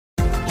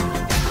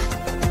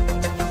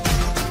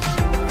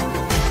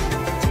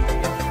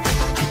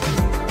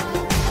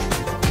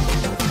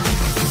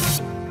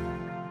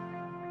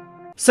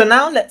So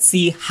now let's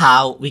see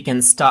how we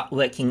can start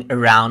working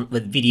around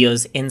with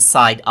videos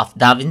inside of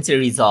Davinci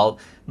Resolve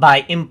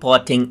by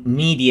importing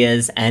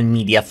medias and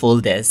media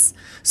folders.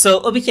 So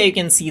over here you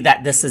can see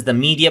that this is the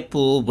media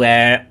pool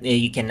where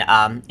you can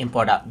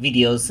import out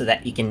videos so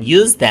that you can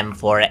use them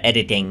for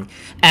editing.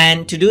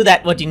 And to do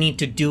that, what you need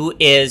to do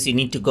is you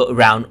need to go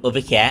around over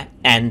here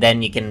and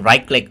then you can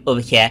right click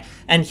over here,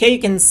 and here you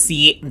can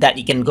see that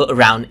you can go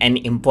around and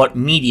import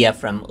media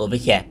from over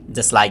here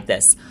just like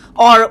this.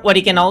 Or what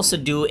you can also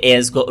do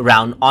is go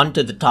around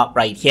onto the top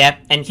right here,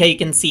 and here you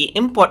can see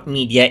import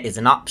media is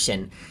an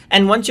option.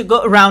 And once you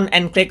go around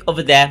and click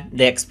over there,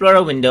 the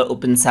Explorer window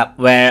opens up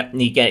where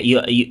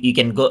you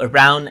can go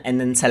around and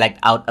then select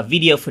out a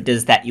video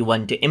footage that you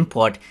want to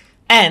import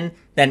and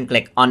then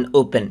click on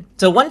open.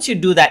 So once you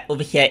do that,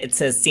 over here it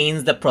says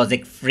change the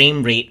project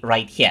frame rate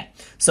right here.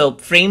 So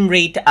frame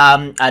rate,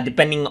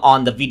 depending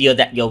on the video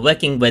that you're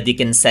working with, you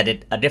can set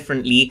it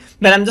differently,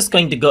 but I'm just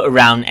going to go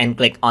around and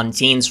click on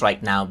change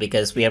right now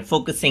because we are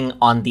focusing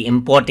on the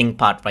importing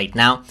part right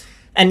now.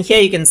 And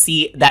here you can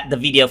see that the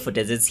video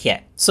footage is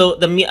here. So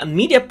the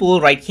media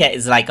pool right here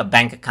is like a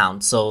bank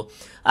account. So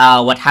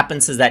what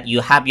happens is that you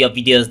have your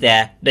videos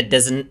there, but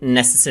doesn't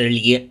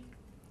necessarily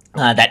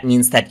that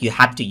means that you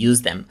have to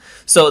use them.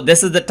 So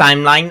this is the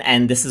timeline,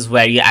 and this is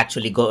where you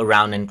actually go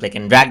around and click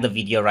and drag the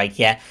video right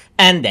here,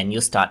 and then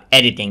you start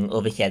editing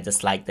over here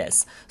just like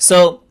this.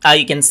 So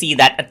you can see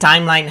that a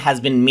timeline has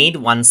been made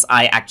once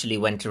I actually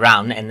went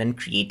around and then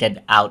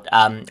created out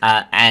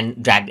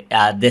and dragged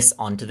this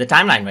onto the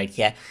timeline right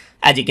here,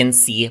 as you can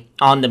see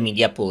on the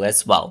media pool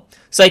as well.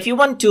 So if you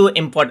want to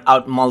import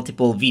out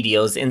multiple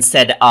videos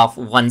instead of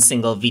one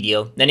single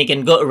video, then you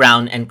can go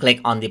around and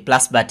click on the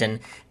plus button,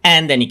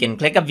 and then you can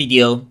click a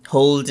video,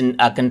 hold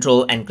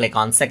control and click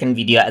on second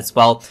video as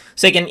well.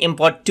 So you can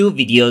import two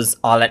videos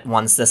all at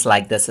once just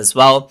like this as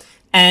well.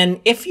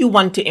 And if you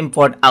want to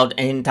import out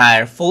an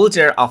entire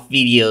folder of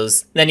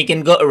videos, then you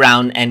can go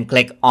around and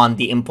click on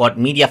the import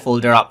media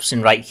folder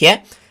option right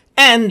here.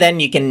 And then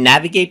you can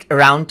navigate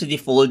around to the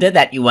folder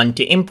that you want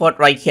to import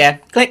right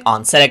here, click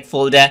on select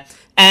folder,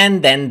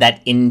 and then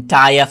that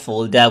entire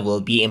folder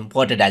will be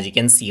imported as you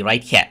can see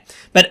right here.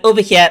 But over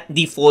here,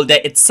 the folder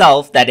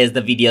itself, that is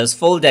the videos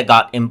folder,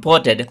 got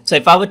imported. So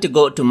if I were to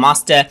go to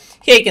master,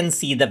 here you can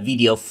see the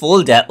video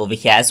folder over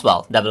here as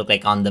well. Double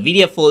click on the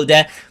video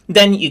folder,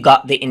 then you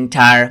got the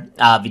entire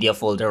video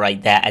folder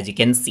right there as you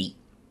can see.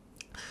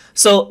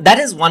 So that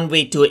is one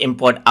way to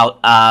import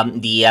out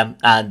the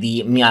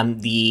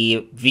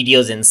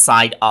videos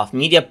inside of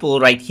media pool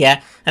right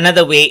here.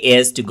 Another way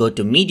is to go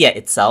to media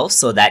itself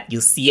so that you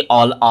see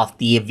all of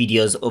the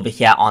videos over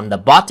here on the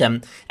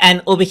bottom,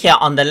 and over here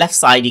on the left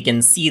side you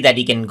can see that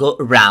you can go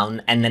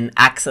around and then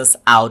access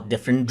out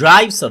different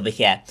drives over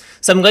here.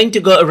 So I'm going to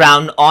go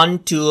around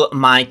onto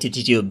my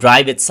YouTube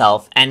drive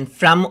itself, and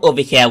from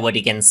over here what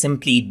you can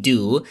simply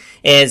do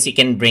is you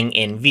can bring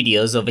in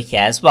videos over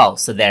here as well.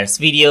 So there's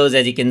videos,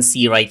 as you can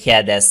see right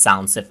here, there's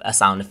a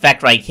sound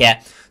effect right here.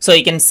 So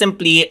you can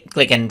simply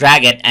click and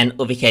drag it, and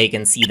over here you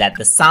can see that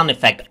the sound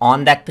effect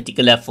on that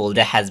particular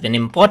folder has been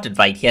imported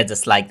right here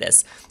just like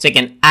this. So you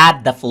can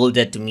add the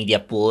folder to media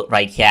pool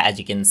right here as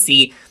you can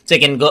see. So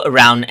you can go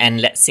around and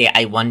let's say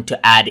I want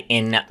to add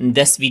in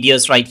this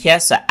videos right here.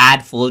 So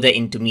add folder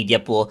into media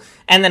pool,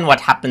 and then what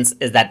happens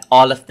is that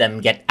all of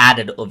them get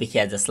added over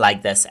here just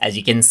like this as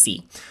you can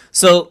see.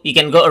 So you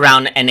can go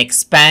around and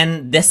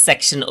expand this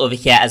section over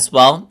here as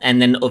well, and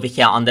then over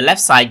here on the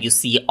left side you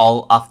see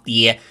all of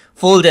the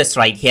folders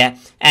right here,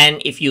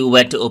 and if you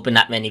were to open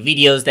up many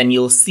videos, then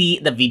you'll see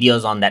the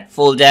videos on that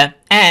folder,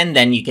 and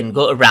then you can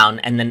go around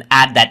and then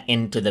add that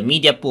into the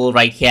media pool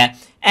right here,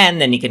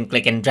 and then you can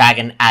click and drag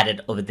and add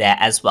it over there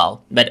as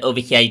well. But over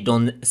here you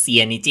don't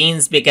see any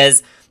change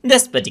because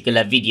this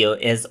particular video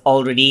is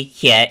already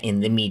here in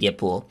the media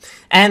pool.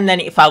 And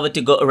then if I were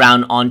to go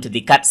around onto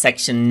the cut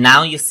section,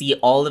 now you see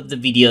all of the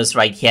videos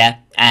right here,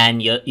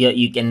 and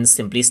you can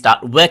simply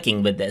start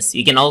working with this.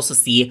 You can also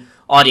see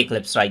audio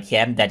clips right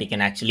here that you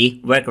can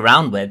actually work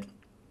around with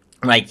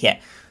right here.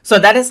 So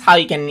that is how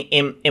you can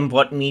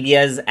import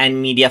medias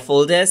and media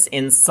folders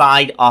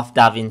inside of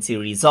Davinci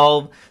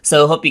Resolve.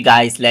 So hope you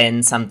guys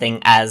learned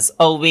something as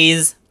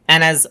always.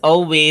 And as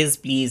always,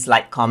 please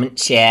like, comment,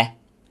 share,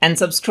 and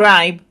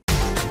subscribe.